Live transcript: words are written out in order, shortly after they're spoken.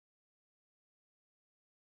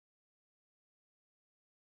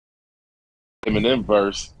Eminem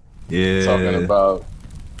verse talking Yeah, about.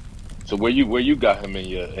 So where you got him in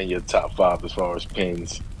your top five as far as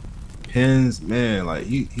pins? Pins, man, like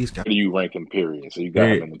he's got Where do you rank him? Period. So you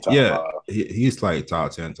got him very in the top yeah, five. he's like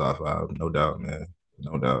top 10, top five, no doubt, man.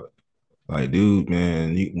 No doubt. Like, dude,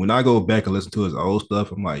 man, when I go back and listen to his old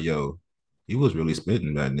stuff, I'm like, yo, he was really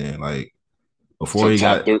spitting back then. Like before So he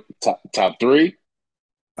got top three.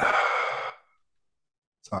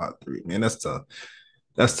 top three, man, that's tough.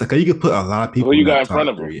 That's tough. 'Cause you could put a lot of Who people in you got that in front top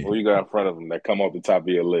of him? three. Who you got in front of him that come off the top of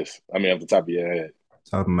your list? I mean, off the top of your head.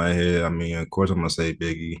 Top of my head, I mean, of course, I'm gonna say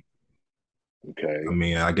Biggie. I Okay.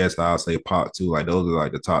 mean, I guess I'll say Pop too. Like those are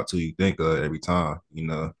like the top two you think of every time.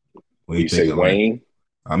 When you You think say of like, Wayne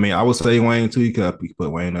I mean, I would say Wayne too. You could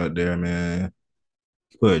put Wayne up there, man.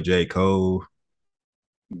 Put J. Cole,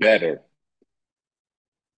 better.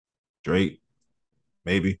 Drake,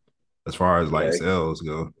 maybe. As far as like Okay. sales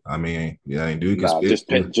go, I mean, yeah, and dude can Nah, spit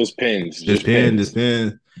too. just pins, Just just pen, just pins,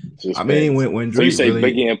 pen. I just mean, pins. when So you Drake say really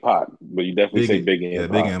Biggie and Pac, but you definitely say big, Biggie yeah, and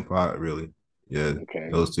big Pac. impact, really, yeah,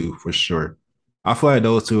 Okay. those two for sure. I feel like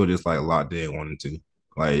those two are just like locked in one and two.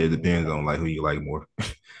 Like it depends on like who you like more. I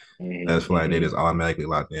Hmm. just feel like they Hmm. just automatically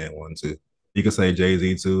locked in one two. You could say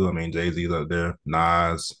Jay-Z too. I mean, Jay-Z's up there.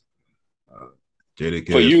 Nas, uh,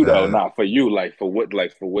 For Jadakiss, you though, Fab. not for you. Like for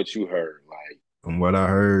what you heard. Like From what I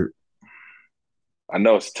heard, I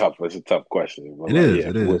know it's tough. It's a tough question, but it like is. yeah,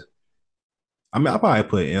 It for what? is. I mean, I probably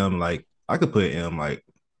put M like I could put M like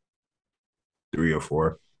three or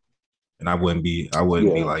four, and I wouldn't be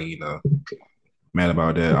Yeah, like mad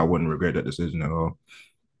about that. I wouldn't regret that decision at all.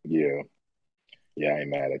 yeah, yeah. I ain't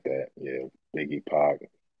mad at that. Yeah, Biggie, Pac.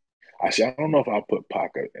 Actually, I don't know if I'll put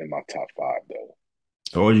Pac in my top five though.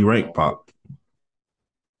 So what do you rank Um, Pop?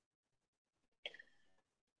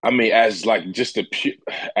 I mean, as like just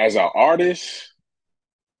as an artist,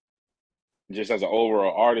 just as an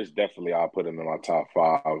overall artist, definitely I'll put him in my top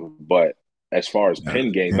five. But as far as Yeah,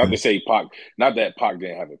 pin games, not to and, say Pac, not that Pac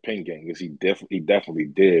didn't have a pin game, because he definitely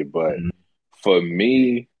did. But mm, for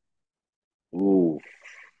me, ooh,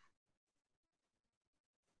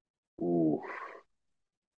 ooh,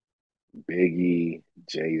 Biggie,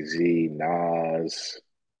 Jay Z, Nas,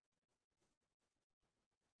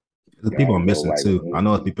 the people gotta I'm go missing like too. I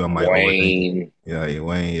know it's people I'm like overthinking. Wayne. Yeah, yeah,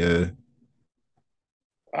 Wayne. Yeah,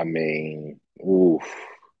 I mean, ooh,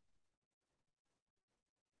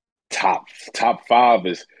 top top five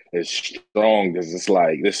is strong because it's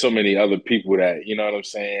like there's so many other people that you know what I'm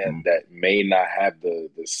saying that may not have the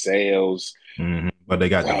sales. But they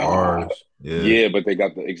got the Ah, bars. Yeah, yeah, but they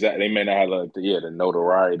got the exact. They may not have the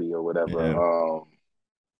notoriety or whatever. yeah.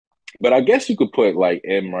 But I guess you could put like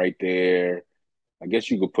M right there. I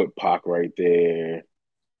guess you could put Pac right there.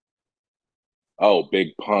 Oh, Big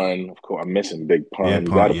Pun. Of course, I'm missing Big Big Pun.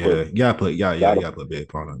 You got Pun, to put yeah. You gotta put yeah, you gotta gotta put Big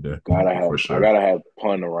Pun up there gotta for have I sure. gotta have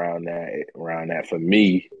Pun around that for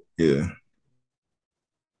me. Yeah. Of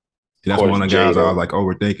That's course, one of the guys I Jada. was like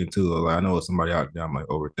overthinking too. Like I know it's somebody out there I'm like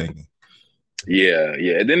overthinking. Yeah,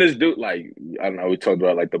 yeah. And then this dude, like, I don't know, we talked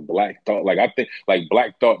about like the Black Thought. Like, I think like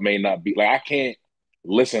Black Thought may not be like I can't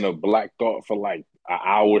listen to Black Thought for like an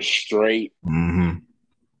hour straight. Mm-hmm.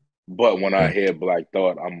 But when I Yeah. hear Black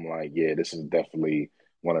Thought, I'm like, yeah, this is definitely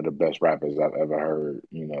one of the best rappers I've ever heard.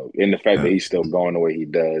 You know, and the fact that Yeah. he's still going the way he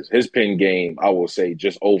does. His pen game, I will say,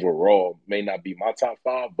 just overall, may not be my top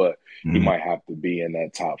five, but he Mm-hmm. might have to be in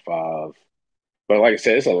that top five. But like I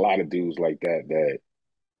said, it's a lot of dudes like that that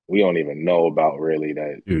we don't even know about really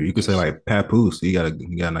that Dude, you could say just like Papoose. He got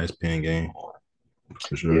a nice pen game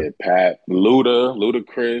for sure. yeah, Pat,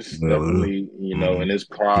 Ludacris, Yeah, Luda. definitely, you know, Mm-hmm. in his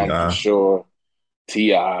prime for T.I. sure. Ti,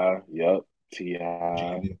 yep, Ti.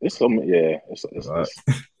 Jeezy. It's so yeah, A lot.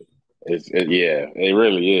 yeah, it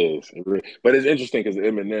really is. But it's interesting because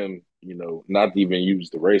Eminem, you know, not to even use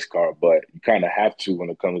the race card, but you kind of have to when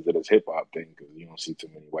it comes to this hip hop thing because you don't see too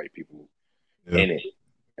many white people Yeah. in it.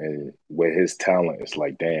 And with his talent, it's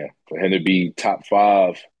like, damn, for him to be top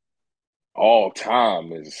five all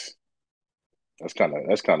time is that's kind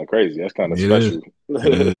of crazy. That's kind of It is. special.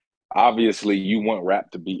 It is. Obviously, you want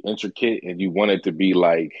rap to be intricate and you want it to be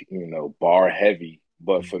like, you know, bar heavy.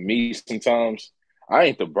 But for me, sometimes I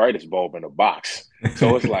ain't the brightest bulb in the box.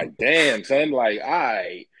 So it's like, damn, son, like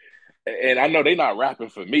I and I know they not rapping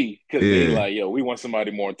for me because they Yeah. like, yo, we want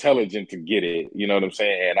somebody more intelligent to get it. You know what I'm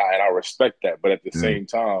saying? And I respect that. But at the Yeah. same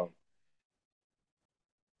time,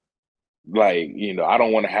 like, you know, I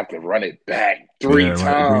don't want to have to run it back Yeah. three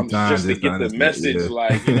Right. Every times time just to just to get the understand. message.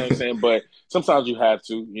 Like, you know what I'm Yeah. saying? But sometimes you have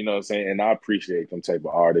to, you know what I'm saying? And I appreciate them type of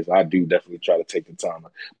artists. I do definitely try to take the time.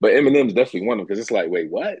 But Eminem's definitely one of them because it's like,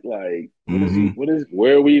 wait, what? Like, Mm-hmm.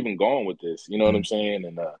 where are we even going with this? You know what I'm saying?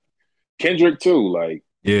 And Kendrick too. Like,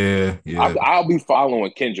 Yeah, yeah, I'll be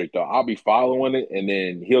following Kendrick though. I'll be following it, and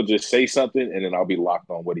then he'll just say something, and then I'll be locked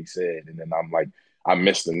on what he said, and then I'm like, I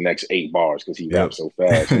missed the next 8 bars because he yep. raps so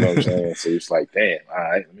fast. You know what I'm saying? So it's like, damn. All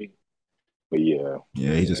right, but yeah,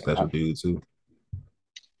 Yeah, he's a yeah. special dude too.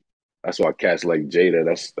 That's why cats like Jada.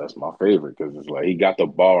 That's my favorite because it's like he got the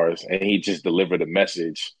bars and he just delivered the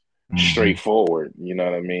message Hmm. straightforward. You know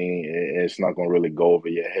what I mean? It's not gonna really go over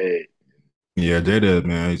your head. Yeah, Jada,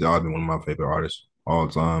 man, he's always been one of my favorite artists all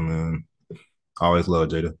the time, man. I always love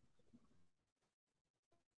Jada.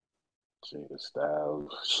 Jada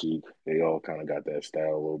Styles, Chic, they all kind of got that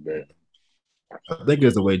style a little bit. I think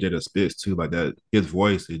it's the way Jada spits too, like that. His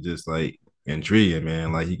voice is just like intriguing,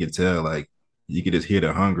 man. Like you can tell, like you can just hear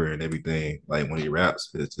the hunger and everything. Like when he raps,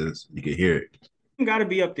 it's just you can hear it. Got to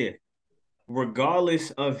be up there,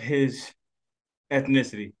 regardless of his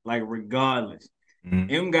ethnicity. Like regardless, Mhm.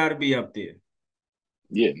 him got to be up there.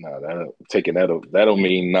 Yeah, no, that taking that'll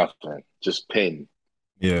mean nothing. Just pin.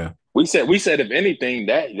 Yeah, We said if anything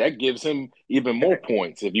that gives him even more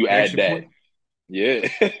points if you add Extra that. point. Yeah.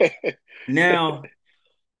 Now,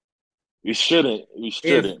 We if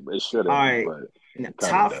shouldn't. It all shouldn't, right, but now, it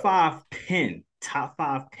kind of does. top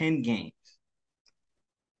five pin games.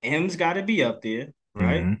 M's got to be up there,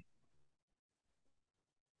 right? hmm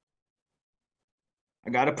I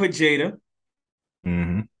got to put Jada.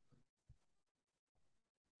 hmm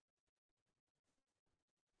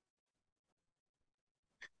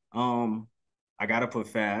Um, I got to put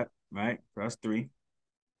Fab, right? That's three.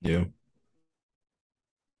 yeah,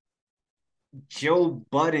 Joe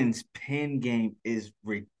Budden's pin game is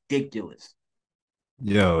ridiculous.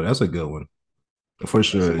 yo, that's a good one for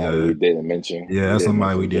That's sure. somebody Yeah, we didn't mention. yeah, We that's didn't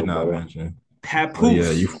somebody we mention did Joe not Butter. mention. But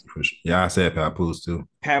yeah, you Papoose. for sure. Yeah, I said Papoose too.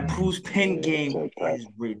 Hmm. Papoose pin Yeah, game Ted Pat. is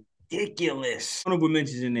ridiculous. Honorable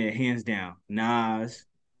mentions in there, hands down. Nas,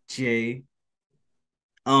 Jay.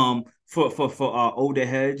 For older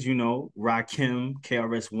heads, Rakim,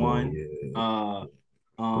 KRS Oh One, yeah, uh,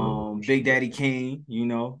 for Big sure. Daddy Kane.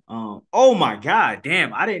 Oh my God,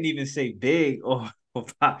 damn! I didn't even say Big or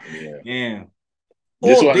Yeah. damn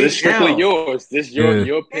This or one, this Big strictly L. yours. This Yeah,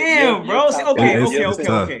 your pick, Damn, your bro. top Okay, five, okay, your it's okay, pick.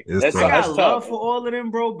 tough. okay. It's That's I tough. that's got tough. love for all of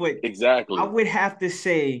them, bro, but I Exactly. would have to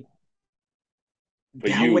say For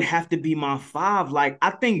that would you. have to be my five. Like,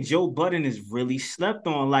 I think Joe Budden is really slept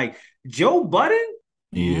on. Like, Joe Budden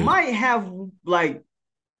He is. might have like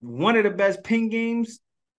one of the best pin games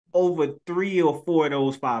over three or four of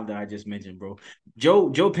those five that I just mentioned, bro.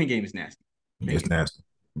 Joe pin game is nasty. Pin It's game. nasty.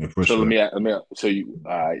 Yeah, for So sure. so you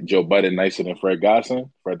Joe Budden nicer than Fred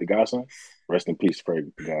Godson? Fred the Godson? Rest in peace,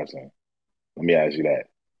 Fred Godson. Let me ask you that.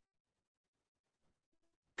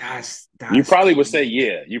 You That's probably would say crazy.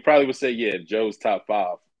 yeah. You probably would say yeah if Joe's top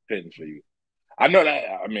five pins for you. I know that.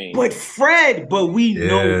 I mean, But we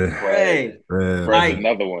know Yeah, Fred. Fred. Fred's man. Like,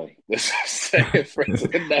 another one. That's what I'm saying. Fred's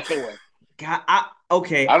another one. God,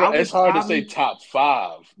 okay, I I don't. It's would hard to say probably top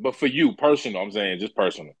five, but for you, personal. I'm saying just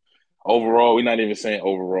personal. Overall, we're not even saying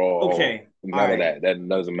overall. okay. All None of right. that. That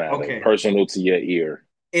doesn't matter. Okay. Personal to your ear.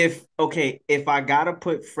 If I gotta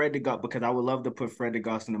put Fred DeGoss, because I would love to put Fred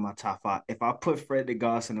DeGoss in my top five. If I put Fred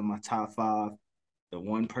DeGoss in my top five, the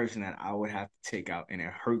one person that I would have to take out, and it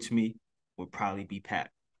hurts me, would probably be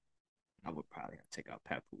Pat. I would probably have to take out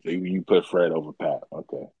Pat So Pooch. you put Fred over Pat.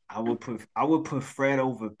 Okay. I would put Fred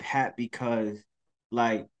over Pat because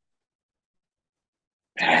like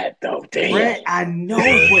Pat though. Damn. Fred, I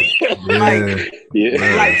know, Yeah, but like yeah, Yeah. bro.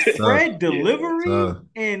 like It's tough. Fred Yeah. delivery Tough.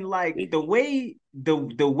 and like It, the way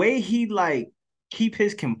he like keep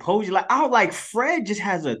his composure. Like I like Fred just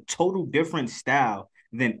has a total different style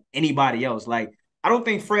than anybody else. Like I don't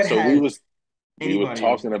think Fred so has we were anybody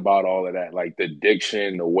else. talking about all of that, like the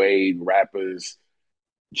diction, the way rappers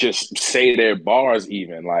just say their bars,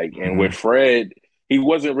 even like, and with Mhm. Fred, he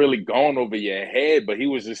wasn't really going over your head, but he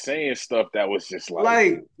was just saying stuff that was just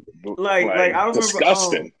Like like like I remember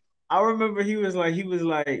disgusting.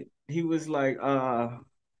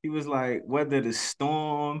 he was like weather the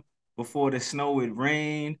storm before the snow would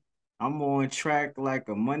rain. I'm on track like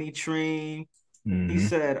a money train. He Mhm.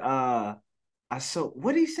 said I sold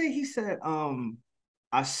what did he say? He said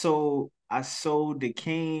I sold the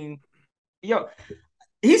cane. Yo,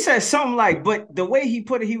 he said something like, but the way he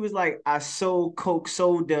put it, he was like, I sold Coke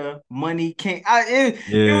soda, money can't it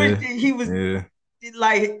was Yeah, he was yeah.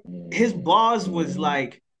 like his Mm, bars was mm,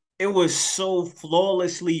 like it was so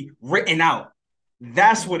flawlessly written out.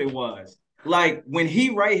 That's what it was. Like when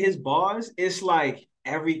he write his bars, it's like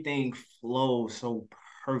everything flows so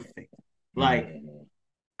perfect. Mm. Like mm.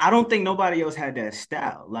 I don't think nobody else had that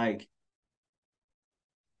style. Like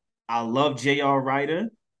I love J.R. Ryder.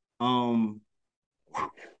 Um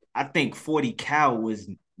I think 40 Cal was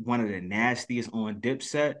one of the nastiest on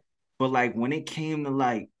Dipset. But like when it came to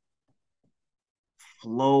like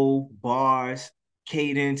flow, bars,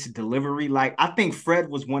 cadence, delivery, like I think Fred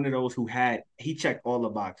was one of those he checked all the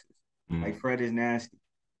boxes. Like Fred is nasty.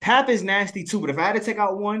 Pap is nasty too, but if I had to take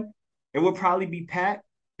out one, it would probably be Pat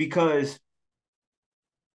because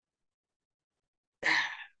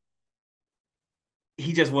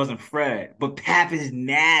he just wasn't Fred. But Pap is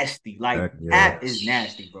nasty. Like Pap is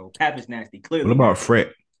nasty, bro. Pap is nasty. Clearly. What about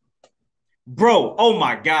Fred? Bro, oh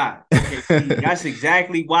my God. Okay, see, that's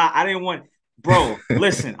exactly why I didn't want. Bro,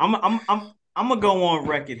 listen, I'm gonna go on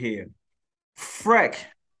record here. Freck,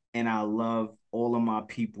 and I love all of my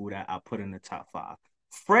people that I put in the top 5.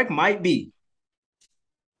 Freck might be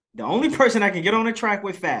the only person I can get on a track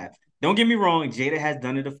with Fab. Don't get me wrong, Jada has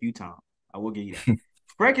done it a few times. I will give you that.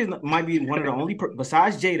 Freck might be one of the only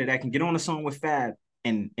besides Jada that can get on a song with Fab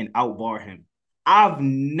and outbar him. I've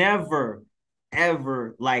never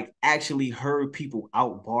ever like actually heard people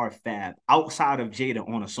outbar Fab outside of Jada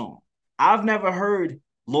on a song. I've never heard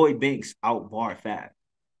Lloyd Banks outbar Fab.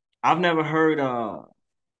 I've never heard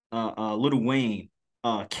Lil Wayne,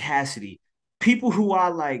 Cassidy, people who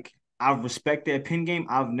are like I respect their pen game.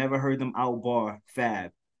 I've never heard them outbar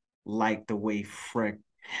Fab like the way Freck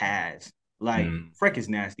has. Like Freck is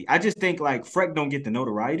nasty. I just think like Freck don't get the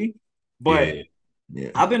notoriety, but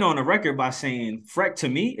I've been on the record by saying Freck to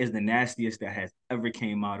me is the nastiest that has ever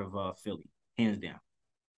came out of Philly, hands down,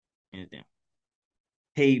 hands down.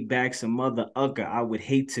 Hey, back some mother ucker, I would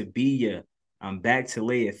hate to be ya. I'm back to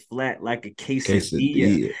lay it flat like a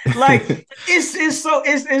quesadilla. Like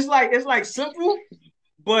it's like simple,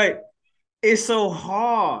 but it's so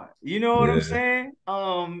hard. You know what I'm saying?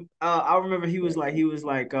 I remember he was like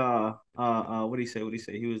what did he say? What did he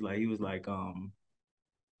say? He was like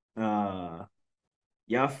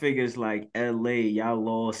y'all figures like LA, y'all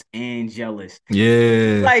Los Angeles.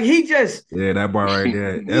 Yeah. Like he just that bar right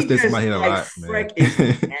there. That's this in my head a lot, man. Freck is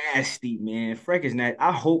nasty, man. Freck is nasty.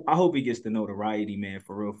 I hope he gets the notoriety, man,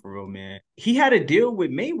 for real, man. He had a deal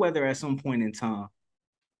with Mayweather at some point in time.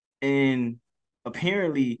 And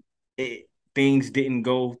apparently things didn't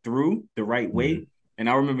go through the right way. And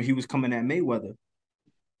I remember he was coming at Mayweather.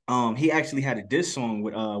 He actually had a diss song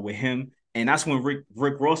with him. And that's when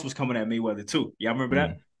Rick Ross was coming at Mayweather too. Y'all remember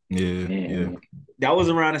that? Yeah. That was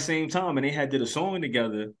around the same time, and they had did a song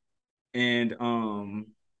together. And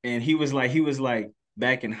he was like,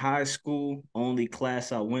 back in high school, only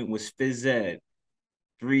class I went was phys ed.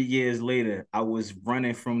 3 years later, I was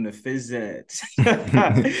running from the phys ed.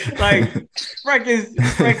 Like Freck is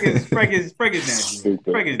nasty. Freck is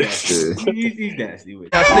nasty. He's nasty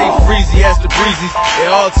with it. I stay freezy as the breezies. They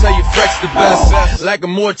all tell you Freck's the best. Like a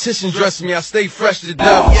mortician dress me, I stay fresh to death.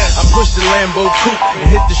 I push the Lambo coupe and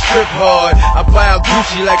hit the strip hard. I buy a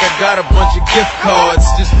Gucci like I got a bunch of gift cards.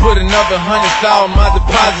 Just put another 100,000 in my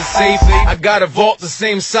deposit safe. I got a vault the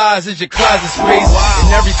same size as your closet space.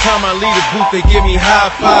 And every time I leave the booth, they give me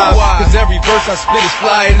high five. Cause every verse I spit is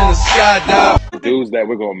flying in the skydive. Dudes that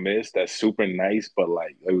we're gonna miss, that's super nice, but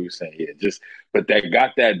like we were saying, but that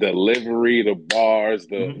got that delivery, the bars,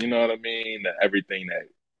 you know what I mean, everything that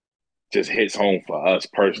just hits home for us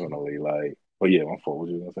personally. Like, but yeah, my fault. What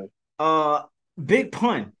you gonna say? Big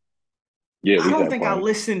Pun. Yeah, I don't think I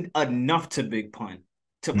listened enough to Big Pun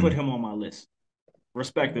to put him on my list.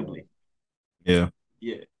 Respectively. Yeah.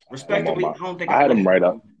 Respectively, I don't think I had him right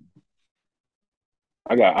up.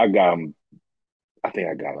 I got him. I think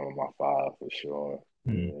I got him on my 5 for sure.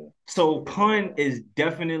 Yeah. So Pun is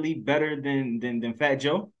definitely better than Fat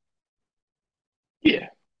Joe. Yeah,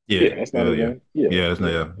 that's not even.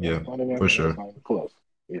 Yeah, for sure. Close.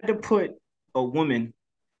 You had to put a woman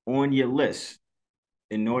on your list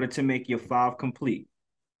in order to make your 5 complete.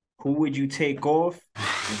 Who would you take off,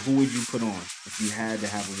 and who would you put on if you had to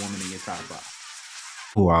have a woman in your top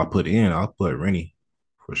 5? Who I'll put in? I'll put Rennie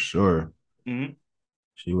for sure. Mm-hmm.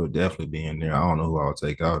 She would definitely be in there. I don't know who I'll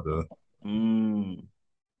take out though. Yeah,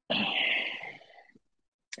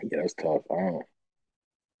 that's tough.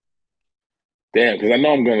 Damn, because I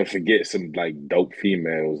know I'm gonna forget some like dope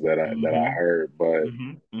females that I heard, but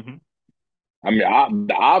I mean,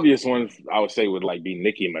 the obvious ones I would say would like be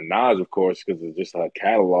Nicki Minaj, of course, because it's just her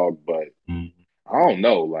catalog. But I don't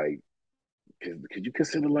know, like, could you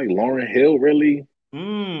consider like Lauryn Hill really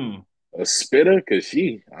a spitter? Because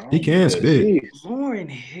she can spit. Lauryn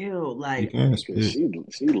Hill, like, she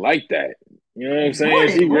like that. You know what I'm saying?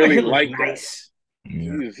 She really like that.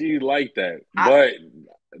 Yeah. She like that, but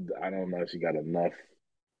I don't know if she got enough.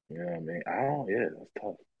 You know what I mean? Yeah, that's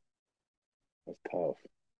tough. That's tough.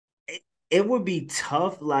 It would be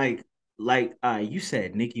tough, like you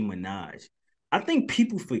said, Nicki Minaj. I think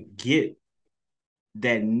people forget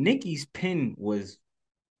that Nicki's pen was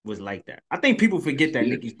like that. I think people forget that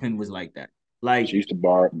Nicki's pen was like that. Like she used to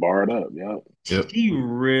bar it up, Yep. She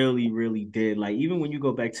really, really did. Like even when you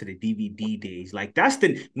go back to the DVD days, like that's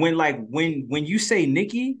when you say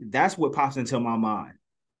Nicki, that's what pops into my mind.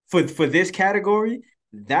 For this category,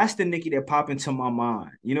 that's the Nicki that popped into my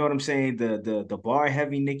mind. You know what I'm saying? The bar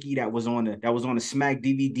heavy Nicki that was on the Smack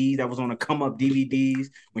DVDs, that was on the Come Up DVDs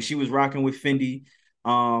when she was rocking with Fendi,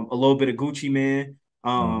 a little bit of Gucci Man.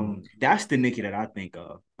 That's the Nicki that I think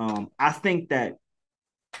of. I think that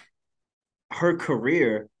her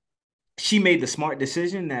career, she made the smart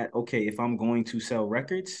decision that, okay, if I'm going to sell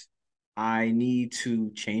records, I need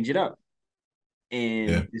to change it up.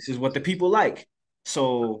 And this is what the people like.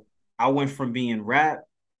 So I went from being rap,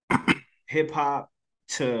 hip hop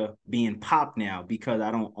to being pop now because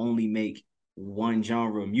I don't only make one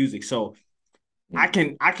genre of music. So I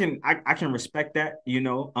can respect that, you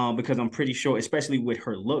know, because I'm pretty sure, especially with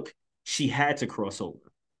her look, she had to cross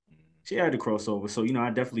over. She had to cross over. So, you know, I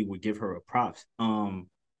definitely would give her a props.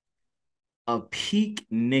 A peak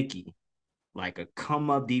Nicki, like a come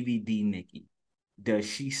up DVD Nicki, does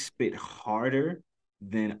she spit harder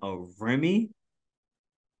than a Remy?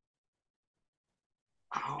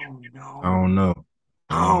 I don't know. I don't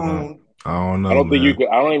know. I don't think you could.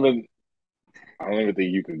 I don't even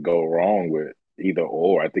think you could go wrong with either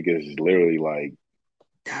or. I think it's literally like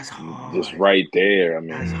that's hard. Just right there. I mean,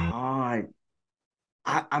 that's hard.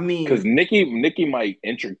 I mean, because Nicki might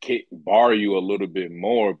intricate bar you a little bit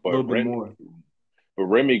more, but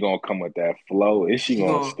Remy gonna come with that flow, and she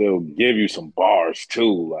gonna still give you some bars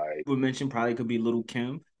too. Like, honorable mention probably could be Little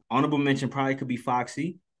Kim. Honorable mention probably could be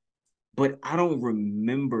Foxy, but I don't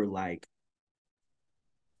remember like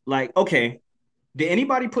okay. Did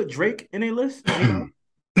anybody put Drake in a list? You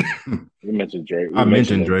mentioned Drake. I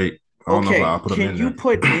mentioned Drake. I don't know if I put him in there. Can you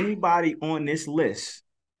put anybody on this list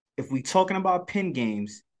if we talking about pen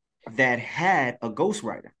games that had a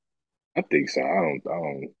ghostwriter? I think so. I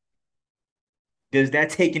don't. Does that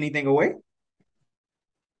take anything away?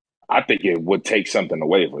 I think it would take something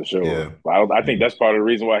away for sure. Yeah. I think that's part of the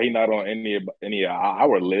reason why he's not on any of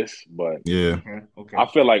our lists. But yeah, okay. I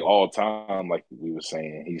feel like all time, like we were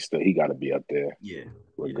saying, he got to be up there. Yeah,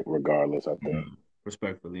 regardless. I think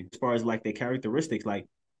respectfully, as far as like their characteristics, like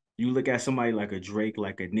you look at somebody like a Drake,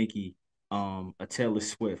 like a Nicki, a Taylor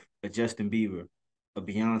Swift, a Justin Bieber, a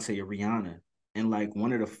Beyonce, a Rihanna, and like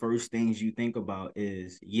one of the first things you think about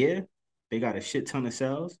is they got a shit ton of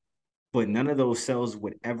sales. But none of those sales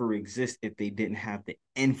would ever exist if they didn't have the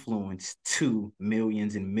influence to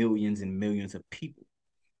millions and millions and millions of people.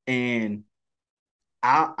 And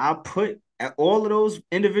I put all of those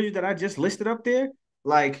individuals that I just listed up there,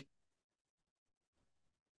 like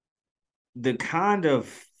the kind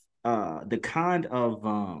of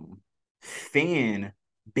fan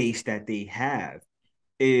base that they have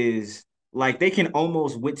is like they can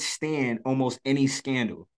almost withstand almost any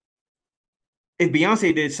scandal. If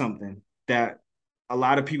Beyonce did something that a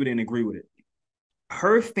lot of people didn't agree with it,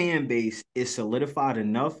 her fan base is solidified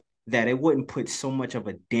enough that it wouldn't put so much of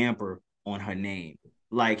a damper on her name.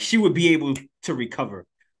 Like she would be able to recover.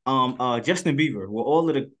 Justin Bieber, with all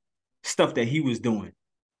of the stuff that he was doing,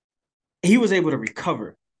 he was able to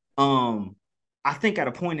recover. I think at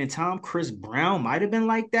a point in time, Chris Brown might have been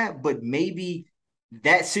like that, but maybe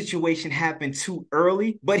that situation happened too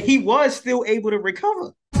early, but he was still able to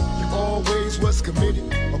recover. Always was committed.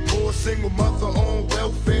 A poor single mother on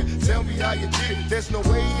welfare. Tell me how you did it. There's no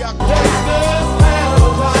way I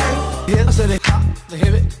can. Yeah, I said it. The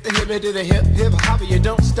hip it to the hip hop. You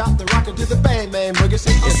don't stop the rocker to the bang bang boogie.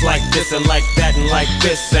 It's like this and like that and like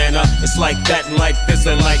this and it's like that and like this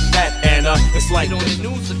and like that and it's like on the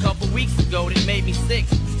news a couple weeks ago that made me sick.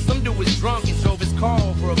 Some dude was drunk and drove his car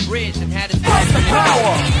over a bridge and had his fight the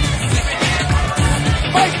power.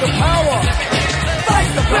 Fight the power.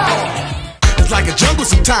 Fight the power. It's like a jungle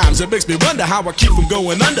sometimes. It makes me wonder how I keep from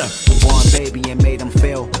going under. Born baby and made him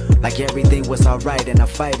feel like everything was alright in a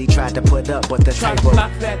fight he tried to put up, but the type of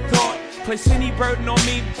that thought, place any burden on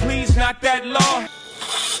me, please not that law.